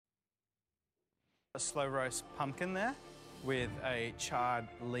A slow roast pumpkin there with a charred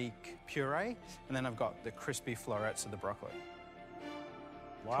leek puree, and then I've got the crispy florets of the broccoli.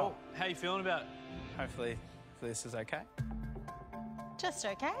 Wow. Cool. How you feeling about it? Hopefully this is okay. Just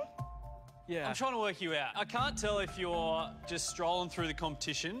okay? Yeah. I'm trying to work you out. I can't tell if you're just strolling through the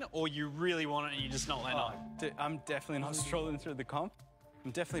competition or you really want it and you're just not letting on. I'm definitely not strolling through the comp.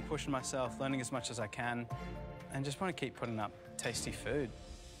 I'm definitely pushing myself, learning as much as I can, and just want to keep putting up tasty food.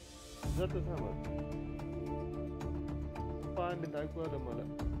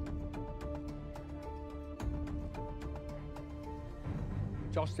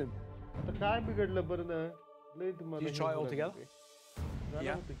 Justin, did you try it all together?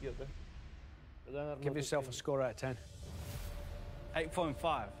 Yeah. Give yourself a score out of 10.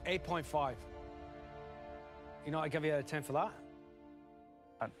 8.5. 8.5. You know what I give you a 10 for that?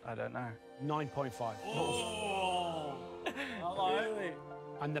 I don't know. 9.5. Oh! Really?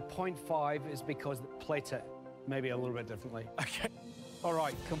 And the 0.5 is because they plate it maybe a little bit differently. Okay. All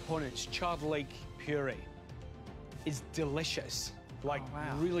right, components. Charred leek puree is delicious, like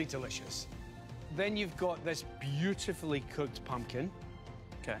wow. really delicious. Then you've got this beautifully cooked pumpkin.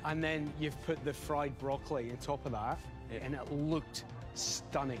 Okay. And then you've put the fried broccoli on top of that, and it looked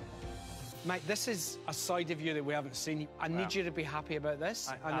stunning. Mate, this is a side of you that we haven't seen. I need you to be happy about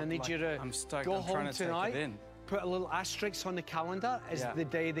this, and I need you to go home tonight, put a little asterisk on the calendar as the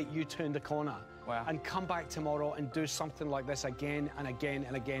day that you turn the corner. Wow. And come back tomorrow and do something like this again and again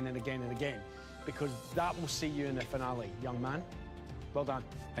and again and again and again, because that will see you in the finale, young man. Well done.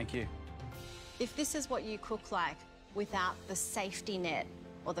 Thank you. If this is what you cook like without the safety net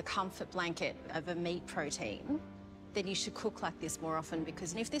or the comfort blanket of a meat protein, then you should cook like this more often,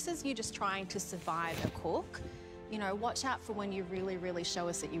 because if this is you just trying to survive a cook, you know, watch out for when you really, really show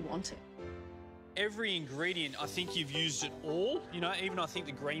us that you want it. Every ingredient, I think you've used it all. You know, even I think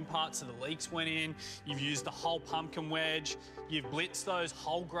the green parts of the leeks went in. You've used the whole pumpkin wedge. You've blitzed those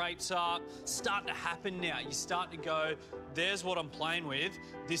whole grapes up. It's starting to happen now. You start to go, there's what I'm playing with.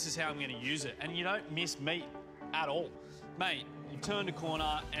 This is how I'm going to use it. And you don't miss meat at all. Mate, you've turned a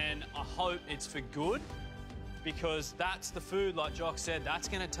corner, and I hope it's for good, because that's the food, like Jock said, that's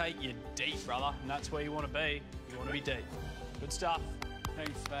going to take you deep, brother, and that's where you want to be. You want to be deep. Good stuff.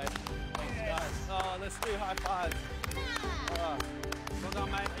 Thanks, mate. Thanks, guys. Oh, let's do high fives. Oh. Well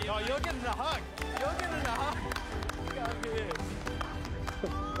done, mate. Oh, you're getting a hug. You're getting a hug. Come here.